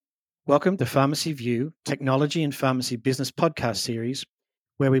Welcome to Pharmacy View, Technology and Pharmacy Business Podcast Series,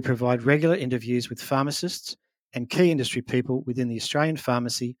 where we provide regular interviews with pharmacists and key industry people within the Australian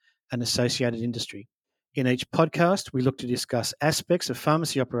pharmacy and associated industry. In each podcast, we look to discuss aspects of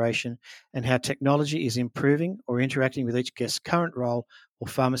pharmacy operation and how technology is improving or interacting with each guest's current role or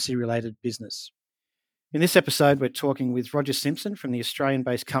pharmacy-related business. In this episode, we're talking with Roger Simpson from the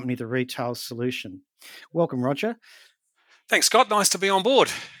Australian-based company, The Retail Solution. Welcome, Roger. Thanks, Scott. Nice to be on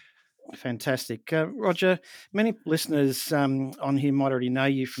board. Fantastic. Roger, many listeners on here might already know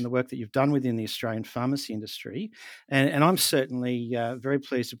you from the work that you've done within the Australian pharmacy industry. And I'm certainly very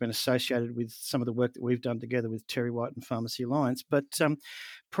pleased to have been associated with some of the work that we've done together with TerryWhite and Pharmacy Alliance. But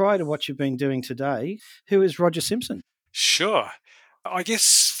prior to what you've been doing today, who is Roger Simpson? Sure. I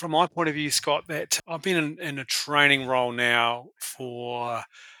guess from my point of view, Scott, that I've been in a training role now for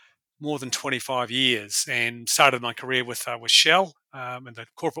more than 25 years and started my career with Shell in the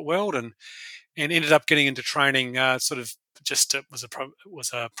corporate world and ended up getting into training it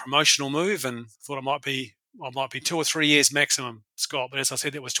was a promotional move and thought I might be 2 or 3 years maximum, Scott. But as I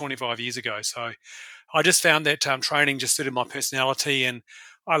said, that was 25 years ago. So I just found that training just suited my personality, and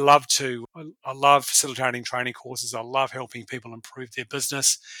I love facilitating training courses. I love helping people improve their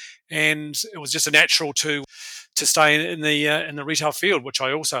business, and it was just a natural to stay in the retail field, which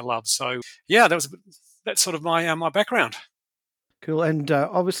I also love. So yeah, that's sort of my background. Cool. And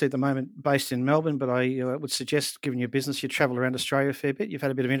obviously at the moment based in Melbourne, but I would suggest, given your business, you travel around Australia a fair bit. You've had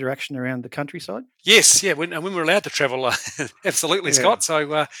a bit of interaction around the countryside. Yes, yeah. When we're allowed to travel, absolutely, yeah. Scott.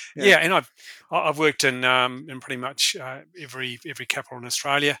 So yeah, and I've worked in pretty much every capital in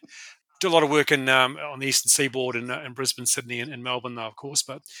Australia. Do a lot of work on the eastern seaboard in Brisbane, Sydney, and Melbourne, though, of course.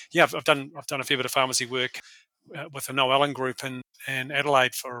 But yeah, I've done a fair bit of pharmacy work with the Noel Allen Group in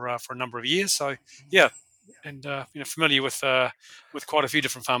Adelaide for a number of years. So yeah. And familiar with quite a few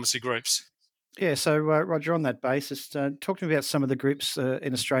different pharmacy groups. Yeah, so Roger, on that basis, talk to me about some of the groups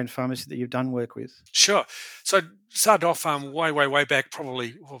in Australian pharmacy that you've done work with. Sure. So started off way back,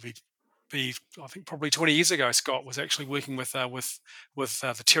 probably 20 years ago. Scott was actually working with the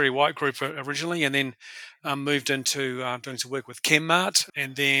TerryWhite Group originally, and then moved into doing some work with ChemMart,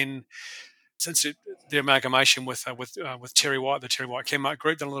 and then since the amalgamation with TerryWhite, the TerryWhite ChemMart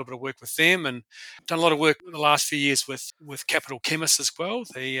Group, done a little bit of work with them, and done a lot of work in the last few years with Capital Chemists as well,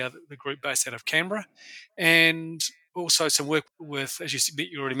 the group based out of Canberra, and also some work with, as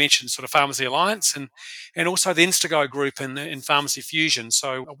you already mentioned, sort of Pharmacy Alliance, and also the Instago Group in Pharmacy Fusion.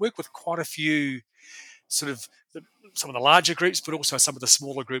 So I work with quite a few some of the larger groups, but also some of the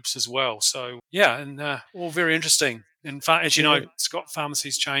smaller groups as well. So yeah, and all very interesting. And as you know, Scott, pharmacy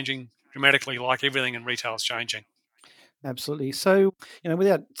is changing dramatically, like everything in retail is changing. Absolutely. So,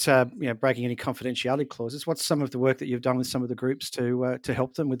 without breaking any confidentiality clauses, what's some of the work that you've done with some of the groups to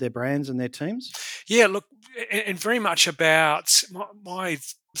help them with their brands and their teams? Yeah, look, and very much about my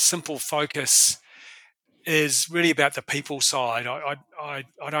simple focus is really about the people side. I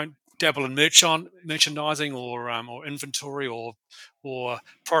don't dabble in merchandising or inventory or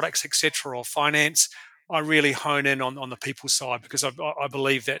products, etc., or finance. I really hone in on the people side, because I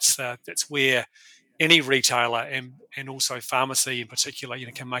believe that's where any retailer and also pharmacy in particular,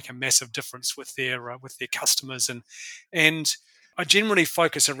 can make a massive difference with their customers, and I generally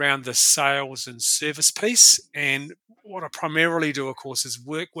focus around the sales and service piece. And what I primarily do, of course, is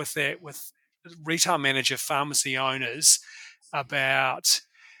work with retail manager pharmacy owners about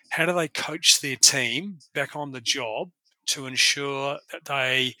how do they coach their team back on the job to ensure that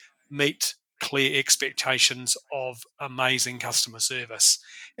they meet clear expectations of amazing customer service.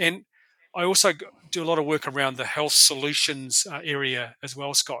 And I also do a lot of work around the health solutions area as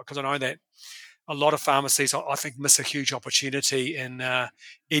well, Scott, because I know that a lot of pharmacies, I think, miss a huge opportunity in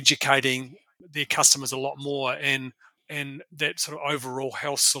educating their customers a lot more in that sort of overall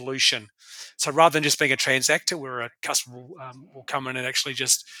health solution. So rather than just being a transactor where a customer will come in and actually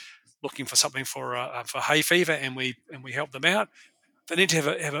just looking for something for hay fever, and we help them out, they need to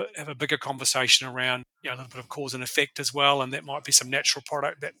have a bigger conversation around a little bit of cause and effect as well, and that might be some natural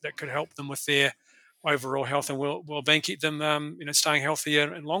product that could help them with their overall health and well-being, keep them staying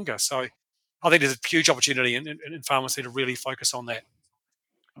healthier and longer. So I think there's a huge opportunity in pharmacy to really focus on that.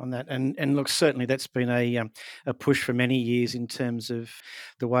 And look, certainly that's been a push for many years in terms of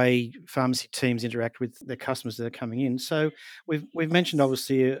the way pharmacy teams interact with their customers that are coming in. So we've mentioned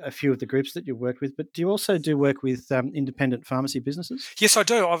obviously a few of the groups that you've worked with, but do you also do work with independent pharmacy businesses? Yes, I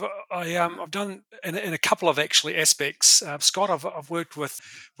do. I've done in a couple of actually aspects, Scott. I've worked with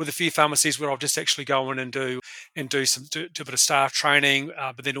a few pharmacies where I'll just actually go in and do a bit of staff training,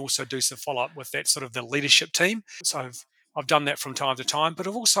 but then also do some follow up with that sort of the leadership team. So I've done that from time to time, but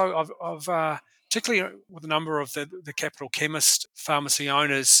I've particularly with a number of the Capital Chemist pharmacy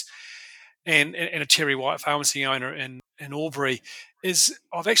owners and a Terry White pharmacy owner in Albury, is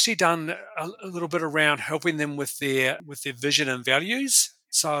I've actually done a little bit around helping them with their vision and values.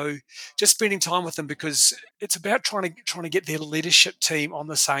 So just spending time with them, because it's about trying to get their leadership team on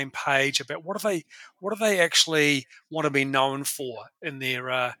the same page about what do they actually want to be known for in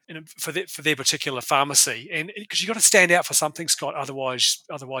for their particular pharmacy, and because you've got to stand out for something, Scott. Otherwise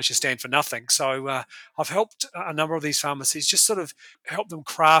you stand for nothing. So I've helped a number of these pharmacies just sort of help them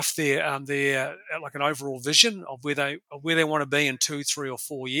craft their like an overall vision of where they want to be in 2, 3, or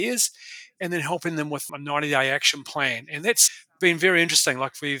 4 years, and then helping them with a 90-day action plan. And that's been very interesting.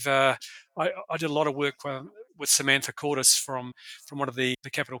 Like I did a lot of work with Samantha Cordis from one of the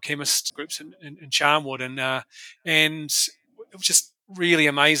Capital Chemist groups in Charnwood, and it was just really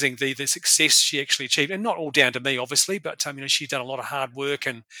amazing the success she actually achieved, and not all down to me, obviously, but she's done a lot of hard work,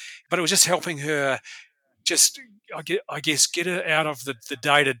 but it was just helping her just I guess get it out of the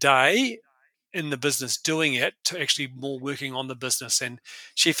day to day in the business doing it to actually more working on the business, and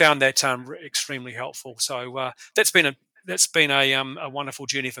she found that extremely helpful. So that's been a wonderful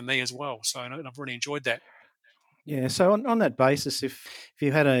journey for me as well. So and I've really enjoyed that. Yeah. So on that basis, if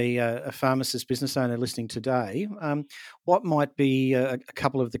you had a pharmacist business owner listening today, what might be a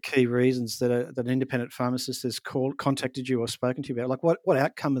couple of the key reasons that an independent pharmacist has contacted you or spoken to you about? Like what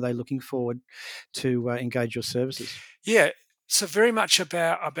outcome are they looking forward to engage your services? Yeah, so very much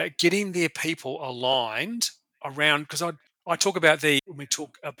about getting their people aligned around, because I talk about when we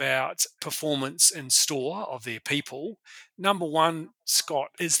talk about performance in store of their people. Number one,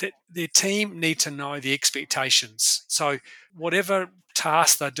 Scott, is that their team need to know the expectations. So whatever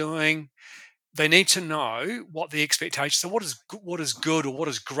task they're doing, they need to know what the expectations are. What is good or what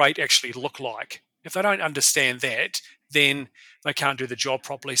does great actually look like? If they don't understand that, then they can't do the job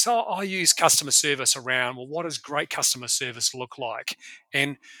properly. So I use customer service around, well, what does great customer service look like?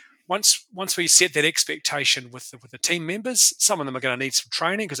 And once we set that expectation with the team members, some of them are going to need some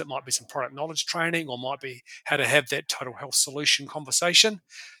training, because it might be some product knowledge training, or might be how to have that total health solution conversation.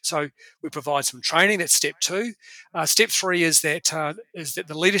 So we provide some training. That's step two. Step three is that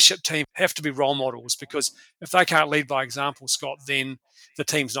the leadership team have to be role models, because if they can't lead by example, Scott, then the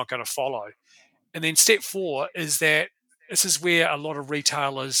team's not going to follow. And then step four is that this is where a lot of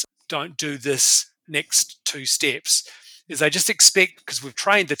retailers don't do this next two steps, is they just expect, because we've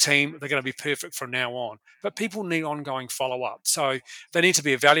trained the team, they're going to be perfect from now on. But people need ongoing follow up, so they need to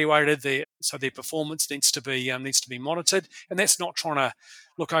be evaluated. So their performance needs to be monitored, and that's not trying to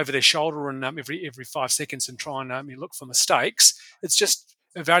look over their shoulder and every 5 seconds and try and look for mistakes. It's just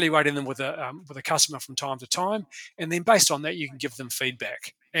evaluating them with a customer from time to time, and then based on that, you can give them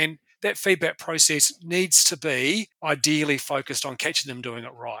feedback. And that feedback process needs to be ideally focused on catching them doing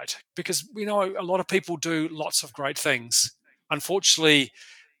it right, because we know a lot of people do lots of great things. Unfortunately,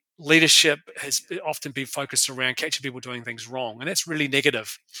 leadership has often been focused around catching people doing things wrong, and that's really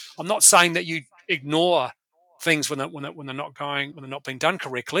negative. I'm not saying that you ignore things when they're not being done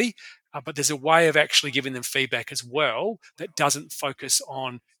correctly, but there's a way of actually giving them feedback as well that doesn't focus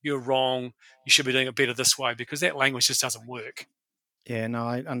on you're wrong, you should be doing it better this way, because that language just doesn't work. Yeah, no,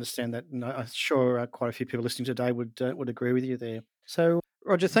 I understand that. No, I'm sure quite a few people listening today would agree with you there. So,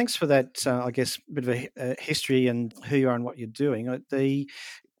 Roger, thanks for that. I guess bit of a history and who you are and what you're doing. The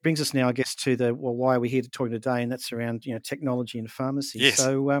brings us now, I guess, to why are we here to talk today, and that's around technology and pharmacy. Yes.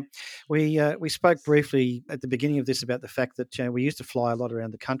 So we spoke briefly at the beginning of this about the fact that we used to fly a lot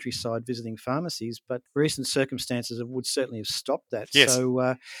around the countryside visiting pharmacies, but recent circumstances would certainly have stopped that. Yes.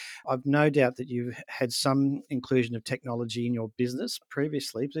 So I've no doubt that you've had some inclusion of technology in your business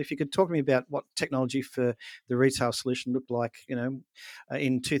previously. But if you could talk to me about what technology for the retail solution looked like,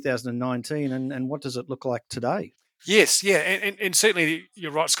 in 2019, and what does it look like today? Yes, yeah, and certainly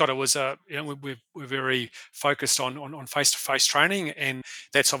you're right, Scott. It was we're very focused on face-to-face training, and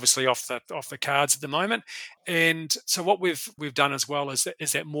that's obviously off the cards at the moment. And so what we've done as well is that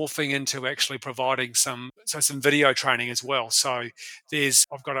morphing into actually providing some video training as well. So I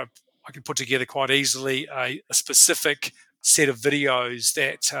can put together quite easily a specific set of videos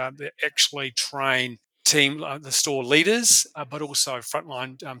that actually train the store leaders, but also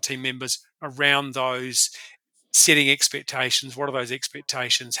frontline team members around those setting expectations. What are those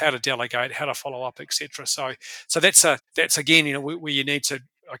expectations? How to delegate? How to follow up, etc. So that's again, where you need to.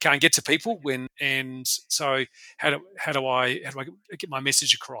 I can't get to people and so how do I get my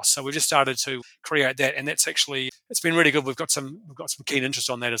message across? So we've just started to create that, and it's been really good. We've got some keen interest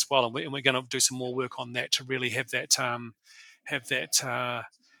on that as well, and we're going to do some more work on that to really have that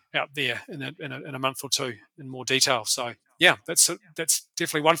out there in a month or two in more detail. So yeah, that's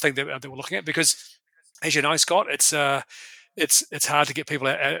definitely one thing that we're looking at because, as you know, Scott, it's hard to get people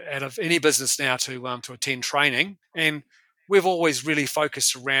out of any business now to attend training, and we've always really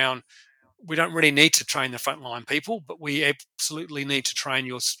focused around. We don't really need to train the frontline people, but we absolutely need to train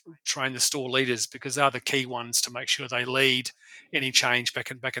the store leaders because they're the key ones to make sure they lead any change back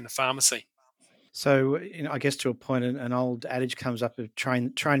in the pharmacy. So, I guess to a point, an old adage comes up of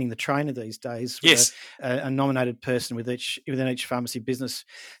training the trainer these days, with Yes, a nominated person within each pharmacy business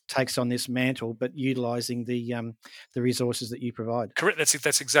takes on this mantle, but utilising the resources that you provide. correct.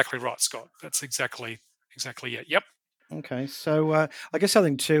 That's exactly right, Scott. That's exactly it. Yep. Okay, so I guess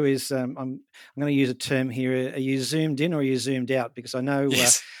something too is I'm going to use a term here. Are you zoomed in or are you zoomed out? Because I know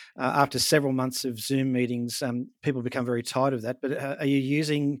Yes. after several months of Zoom meetings, people become very tired of that. But are you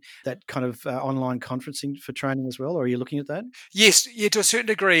using that kind of online conferencing for training as well, or are you looking at that? Yes, yeah, to a certain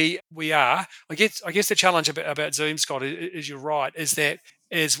degree, we are. I guess the challenge about Zoom, Scott, is you're right.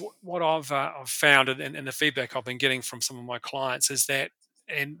 What I've found, and the feedback I've been getting from some of my clients is that,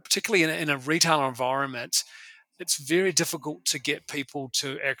 and particularly in a retail environment, it's very difficult to get people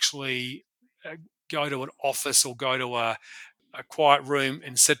to actually uh, go to an office or go to a quiet room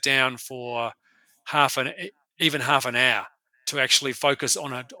and sit down for even half an hour to actually focus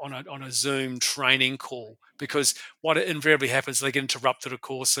on a Zoom training call, because what invariably happens, they get interrupted, of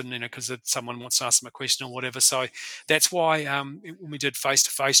course, and because someone wants to ask them a question or whatever. So that's why when we did face to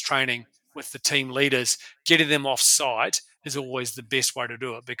face training with the team leaders, getting them off site is always the best way to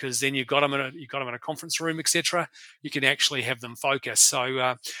do it, because then you've got them in a conference room, etc. You can actually have them focus. So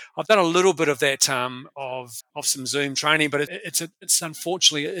I've done a little bit of that of some Zoom training, but it's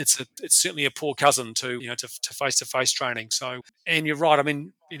unfortunately it's certainly a poor cousin to face-to-face training. So, and you're right. I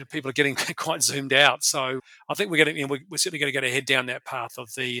mean, people are getting quite zoomed out. So I think we're certainly going to head down that path of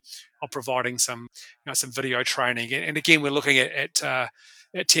providing some video training. And again, we're looking at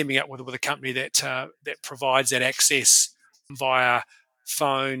teaming up with a company that provides that access via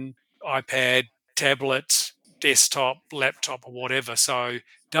phone, iPad, tablet, desktop, laptop, or whatever. So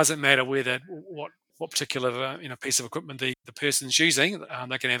doesn't matter what particular piece of equipment the person's using,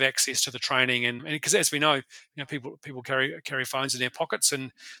 they can have access to the training, and because as we know, people carry phones in their pockets,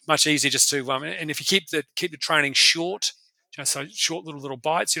 and much easier just to and if you keep the training short. So short little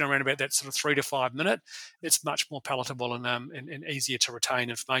bites, around about that sort of 3 to 5 minute, it's much more palatable and easier to retain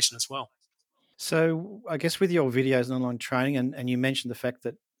information as well. So I guess with your videos and online training, and you mentioned the fact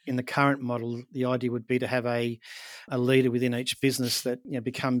that in the current model, the idea would be to have a leader within each business that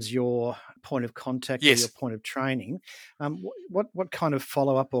becomes your point of contact or your Yes. point of training. What kind of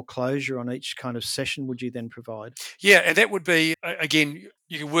follow up or closure on each kind of session would you then provide? Yeah, and that would be again.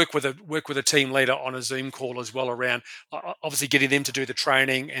 You can work with a team leader on a Zoom call as well around obviously getting them to do the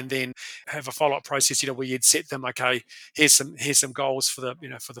training, and then have a follow up process. Where you'd set them, okay, here's some goals for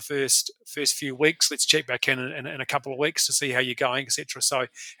the first few weeks. Let's check back in a couple of weeks to see how you're going, etc. So,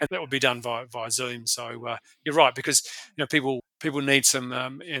 and that would be done via Zoom. So you're right, because people need some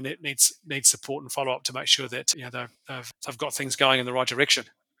and it needs support and follow up to make sure that they've got things going in the right direction.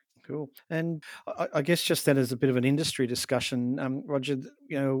 Cool. And I guess just then as a bit of an industry discussion, Roger,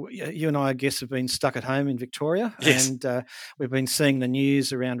 you and I guess have been stuck at home in Victoria, Yes. and we've been seeing the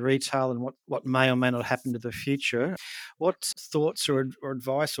news around retail and what may or may not happen to the future. What thoughts or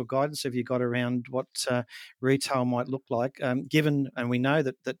advice or guidance have you got around what retail might look like, given, and we know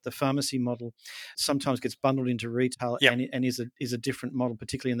that the pharmacy model sometimes gets bundled into retail Yep. and is a different model,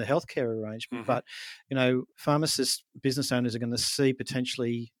 particularly in the healthcare arrangement. Hmm. But pharmacists, business owners are going to see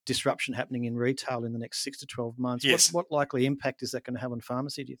potentially disruption happening in retail in the next 6 to 12 months. What Yes. what likely impact is that going to have on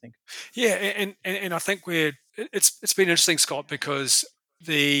pharmacy, do you think? Yeah, and I think it's been interesting, Scott, because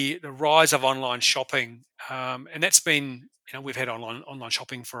the rise of online shopping, and that's been, we've had online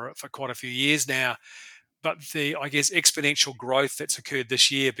shopping for quite a few years now, but the, I guess, exponential growth that's occurred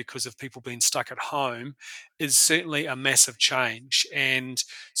this year because of people being stuck at home is certainly a massive change. And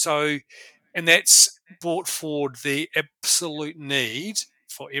that's brought forward the absolute need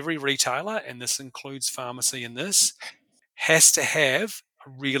for every retailer, and this includes pharmacy in this, has to have a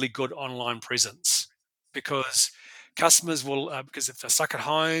really good online presence, because customers will, because if they're stuck at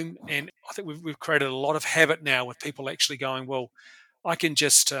home, and I think we've created a lot of habit now with people actually going, well, I can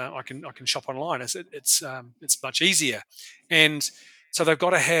shop online. It's much easier, and so they've got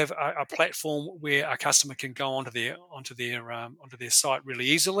to have a platform where a customer can go onto their site really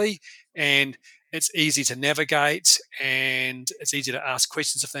easily, and it's easy to navigate, and it's easy to ask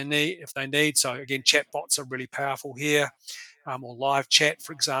questions if they need. So again, chatbots are really powerful here, or live chat,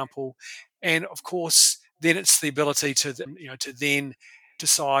 for example. And of course, then it's the ability to then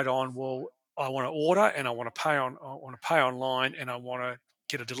decide on, well, I want to order and I want to pay online, and I want to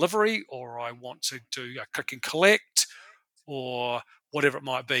get a delivery, or I want to do a click and collect, or whatever it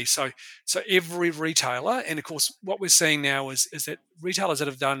might be. So every retailer, and of course, what we're seeing now is that retailers that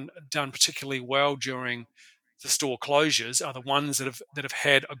have done particularly well during the store closures are the ones that have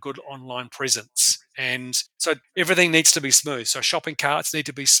had a good online presence. And so everything needs to be smooth. So shopping carts need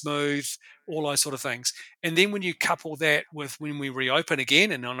to be smooth, all those sort of things. And then when you couple that with when we reopen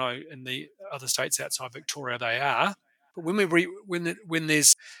again, and I know in the other states outside Victoria they are, but when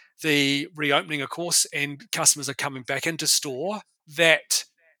there's the reopening, of course, and customers are coming back into store, that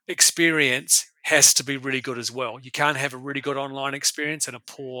experience has to be really good as well. You can't have a really good online experience and a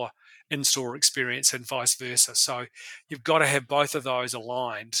poor in-store experience, and vice versa. So you've got to have both of those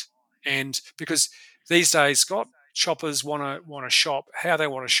aligned. And because these days, Scott, shoppers want to shop how they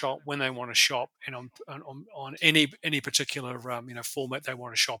want to shop, when they want to shop, and on any particular format they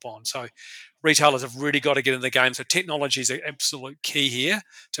want to shop on. So retailers have really got to get in the game. So technology is an absolute key here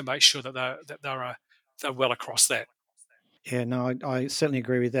to make sure that they're well across that. Yeah, no, I certainly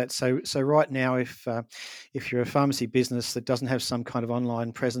agree with that. So right now, if you're a pharmacy business that doesn't have some kind of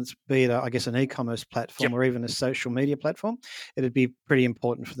online presence, be it, I guess, an e-commerce platform Yep. or even a social media platform, it'd be pretty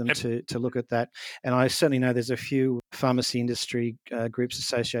important for them Yep. to look at that. And I certainly know there's a few pharmacy industry groups,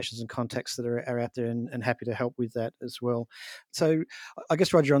 associations, and contacts that are out there and happy to help with that as well. So I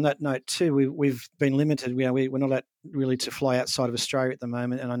guess, Roger, on that note too, we've been limited. We're not allowed really to fly outside of Australia at the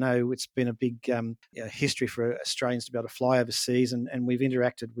moment, and I know it's been a big history for Australians to be able to fly overseas, and we've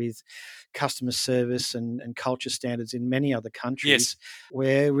interacted with customer service and culture standards in many other countries. Yes.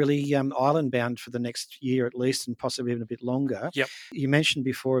 We're really island bound for the next year at least, and possibly even a bit longer. Yep. You mentioned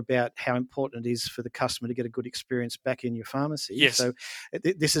before about how important it is for the customer to get a good experience back in your pharmacy. Yes. So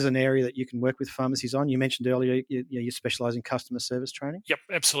this is an area that you can work with pharmacies on. You mentioned earlier you specialise in customer service training. Yep,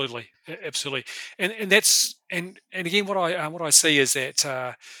 absolutely, absolutely, and that's and again, what I see is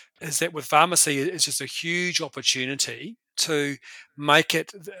that with pharmacy, it's just a huge opportunity to make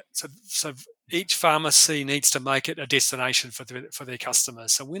it so each pharmacy needs to make it a destination for their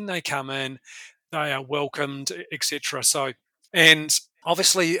customers. So when they come in, they are welcomed, etc. So, and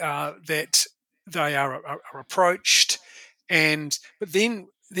obviously that they are approached, but then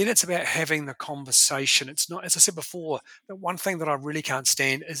it's about having the conversation. It's not, as I said before, the one thing that I really can't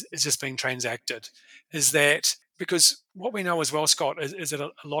stand is just being transacted. Is that because what we know as well, Scott, is that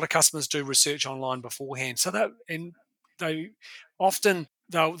a lot of customers do research online beforehand. So that and they often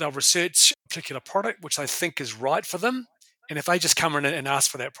they'll research a particular product which they think is right for them. And if they just come in and ask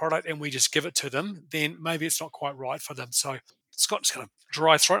for that product and we just give it to them, then maybe it's not quite right for them. So Scott's going to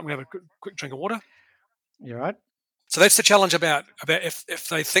dry throat. I'm going to have a quick drink of water. You're right. So that's the challenge about if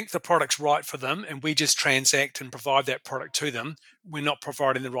they think the product's right for them and we just transact and provide that product to them, we're not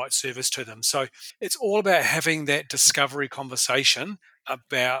providing the right service to them. So it's all about having that discovery conversation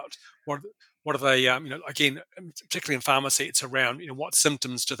about what are they, again, particularly in pharmacy, it's around, what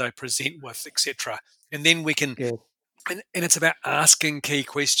symptoms do they present with, etc. And then we can, Yeah. and it's about asking key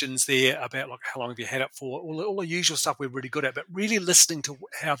questions there about like how long have you had it for, all the usual stuff we're really good at, but really listening to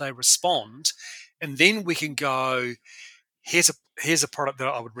how they respond. And then we can go, here's a product that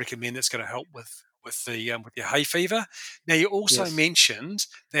I would recommend that's going to help with your hay fever. Now you also Yes. mentioned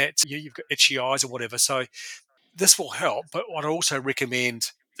that you've got itchy eyes or whatever, so this will help. But I'd also recommend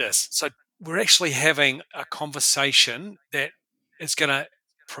this. So we're actually having a conversation that is going to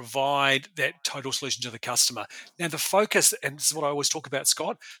provide that total solution to the customer. Now the focus, and this is what I always talk about,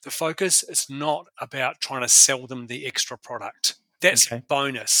 Scott, the focus is not about trying to sell them the extra product. That's Okay.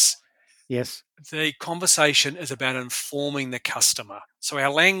 bonus. Yes. The conversation is about informing the customer. So our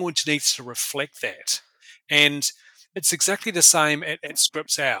language needs to reflect that. And it's exactly the same at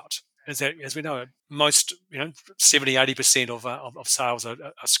Scripts Out. As we know, most 70, 80% of sales are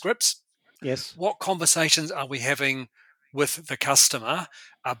scripts. Yes. What conversations are we having with the customer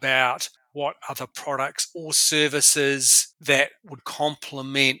about what other products or services that would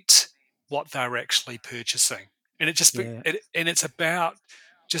complement what they're actually purchasing? And Yeah. it's about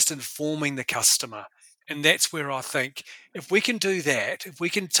just informing the customer. And that's where I think if we can do that, if we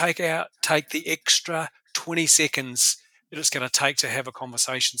can take the extra 20 seconds that it's going to take to have a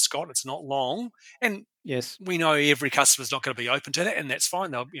conversation, Scott, it's not long. And Yes. we know every customer's not going to be open to that, and that's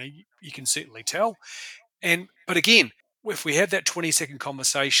fine. You can certainly tell. But again, if we have that 20-second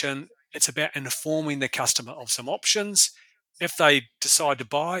conversation, it's about informing the customer of some options. If they decide to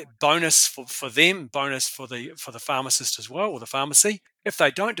buy, bonus for them, bonus for the pharmacist as well, or the pharmacy. If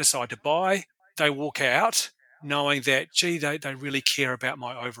they don't decide to buy, they walk out knowing that, gee, they really care about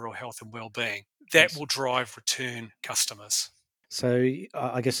my overall health and well-being. That Yes. will drive return customers. So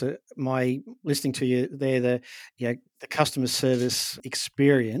I guess my listening to you there, the customer service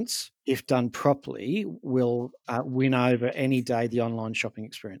experience, if done properly, will win over any day the online shopping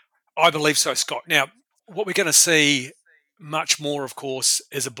experience. I believe so, Scott. Now, what we're going to see much more, of course,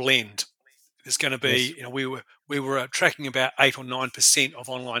 is a blend. There's going to Yes. be, we were tracking about 8 or 9% of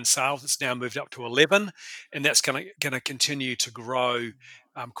online sales. It's now moved up to 11, and that's going to continue to grow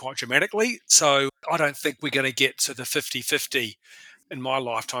quite dramatically. So I don't think we're going to get to the 50-50 in my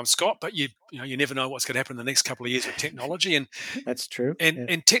lifetime, Scott. But you never know what's going to happen in the next couple of years with technology That's true. and Yeah.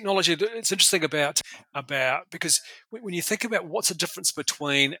 and technology. It's interesting about because when you think about what's the difference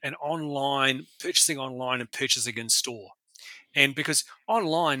between an online purchasing online and purchasing in store, and because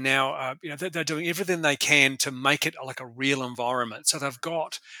online now, they're doing everything they can to make it like a real environment. So they've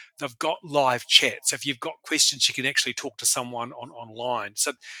got live chats. If you've got questions, you can actually talk to someone online.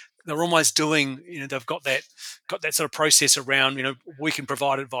 So they're almost doing, they've got that sort of process around. We can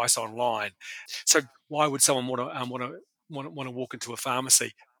provide advice online. So why would someone want to walk into a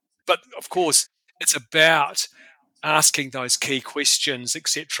pharmacy? But of course, it's about asking those key questions,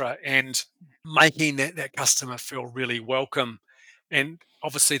 etc., and making that customer feel really welcome. And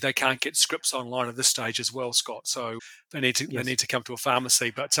obviously, they can't get scripts online at this stage as well, Scott. So they need to they Yes. need to come to a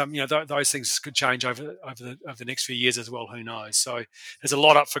pharmacy. But those things could change over the next few years as well. Who knows? So there's a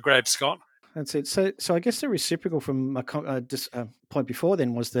lot up for grabs, Scott. That's it. So I guess the reciprocal from my point before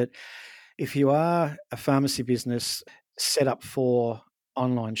then was that if you are a pharmacy business set up for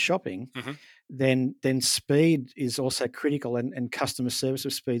online shopping, Hmm. then speed is also critical, and customer service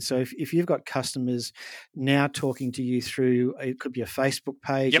of speed. So if you've got customers now talking to you through, it could be a Facebook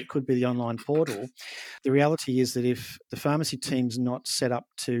page, Yep, it could be the online portal. The reality is that if the pharmacy team's not set up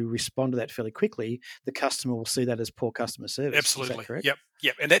to respond to that fairly quickly, the customer will see that as poor customer service. Is that absolutely. correct?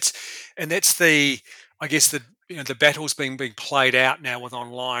 Yep. And that's the I guess the battle's being played out now with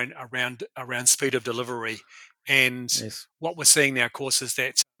online around speed of delivery. And Yes. what we're seeing now, of course, is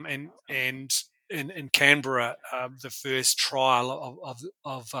that and in Canberra, the first trial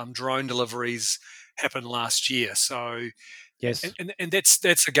of drone deliveries happened last year. So and, Yes. and, and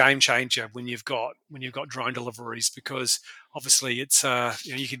that's a game changer when you've got drone deliveries, because obviously it's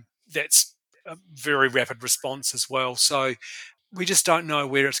you can that's a very rapid response as well. So we just don't know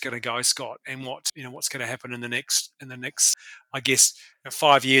where it's going to go, Scott, and what's going to happen in the next. I guess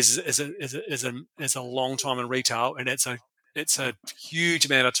 5 years is a long time in retail, and it's a huge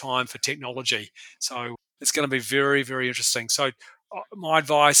amount of time for technology. So it's going to be very, very interesting. So my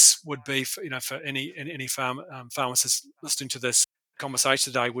advice would be for any pharmacist listening to this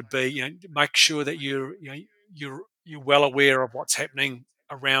conversation today would be, make sure that you're well aware of what's happening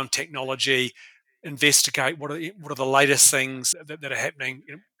around technology. Investigate what are the latest things that are happening.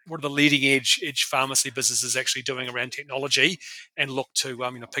 What are the leading edge pharmacy businesses actually doing around technology, and look to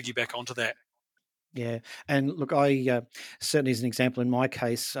piggyback onto that. Yeah, and look, I certainly as an example in my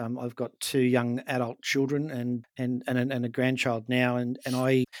case, I've got two young adult children and a grandchild now, and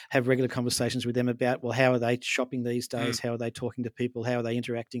I have regular conversations with them about, well, how are they shopping these Mm, days? How are they talking to people? How are they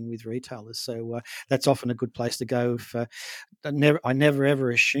interacting with retailers? So that's often a good place to go. If I never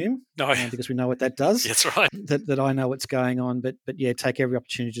ever assume, no, because we know what that does, that's right. that I know what's going on. But yeah, take every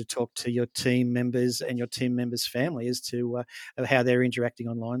opportunity to talk to your team members and your team members' family as to how they're interacting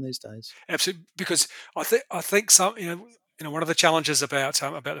online these days. Absolutely, because I think some one of the challenges about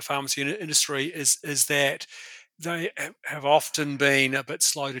the pharmacy industry is that they have often been a bit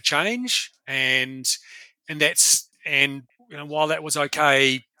slow to change, and while that was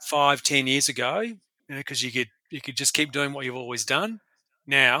okay 5-10 years ago, because you could just keep doing what you've always done.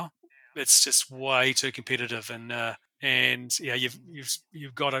 Now it's just way too competitive, and yeah,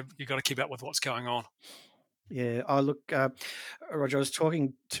 you've got to keep up with what's going on. Yeah, I look, Roger. I was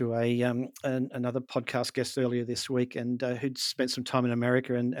talking to another podcast guest earlier this week, and who'd spent some time in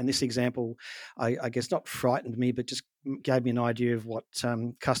America, and this example, I guess, not frightened me, but just gave me an idea of what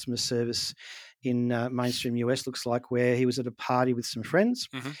customer service in mainstream US looks like. Where he was at a party with some friends,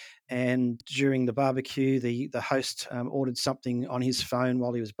 Hmm. and during the barbecue, the host ordered something on his phone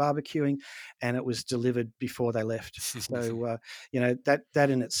while he was barbecuing, and it was delivered before they left. So that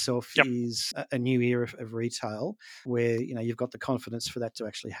in itself Yep. is a new era of retail, where you've got the confidence for that to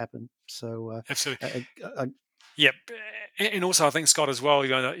actually happen. So Absolutely. uh, uh, Yep. And also, I think, Scott, as well,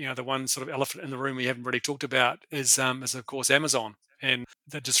 the one sort of elephant in the room we haven't really talked about is of course Amazon, and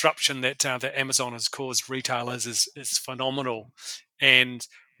the disruption that Amazon has caused retailers is phenomenal. And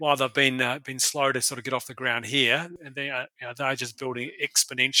while they've been slow to sort of get off the ground here, and they're just building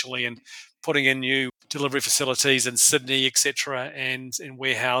exponentially and putting in new delivery facilities in Sydney, etc., and in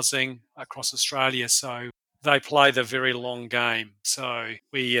warehousing across Australia. So they play the very long game. So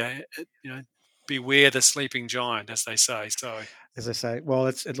we, beware the sleeping giant, as they say. So as I say, well,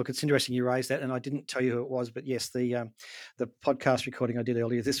 it's interesting you raised that, and I didn't tell you who it was, but yes, the podcast recording I did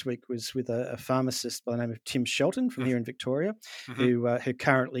earlier this week was with a pharmacist by the name of Tim Shelton from here in Victoria, who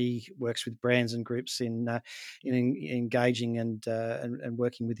currently works with brands and groups in engaging and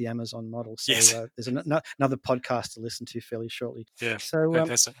working with the Amazon model. So yes, there's another podcast to listen to fairly shortly. yeah, So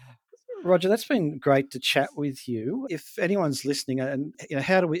fantastic. Roger, that's been great to chat with you. If anyone's listening, and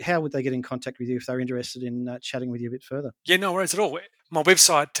how would they get in contact with you if they're interested in chatting with you a bit further? Yeah, no worries at all. My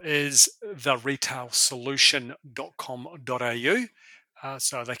website is theretailsolution.com.au.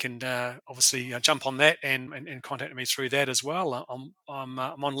 So they can obviously jump on that and contact me through that as well. I'm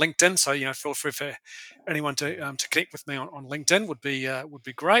on LinkedIn, so feel free for anyone to connect with me on LinkedIn would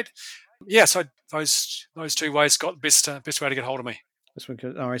be great. Yeah, so those two ways, Scott, best way to get hold of me. This one,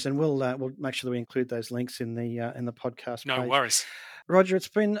 all right, and we'll make sure that we include those links in the podcast No page. worries. Roger, it's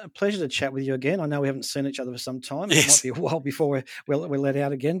been a pleasure to chat with you again. I know we haven't seen each other for some time. Yes. It might be a while before we're let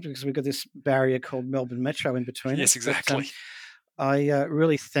out again because we've got this barrier called Melbourne Metro in between Yes, us. exactly. But, I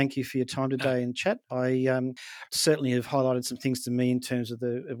really thank you for your time today in chat. I certainly have highlighted some things to me in terms of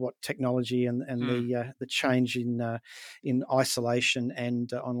what technology and the change in isolation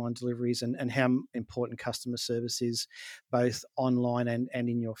and online deliveries and how important customer service is both online and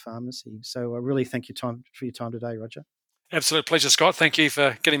in your pharmacy. So I really thank you for your time today, Roger. Absolute pleasure, Scott. Thank you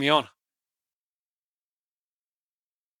for getting me on.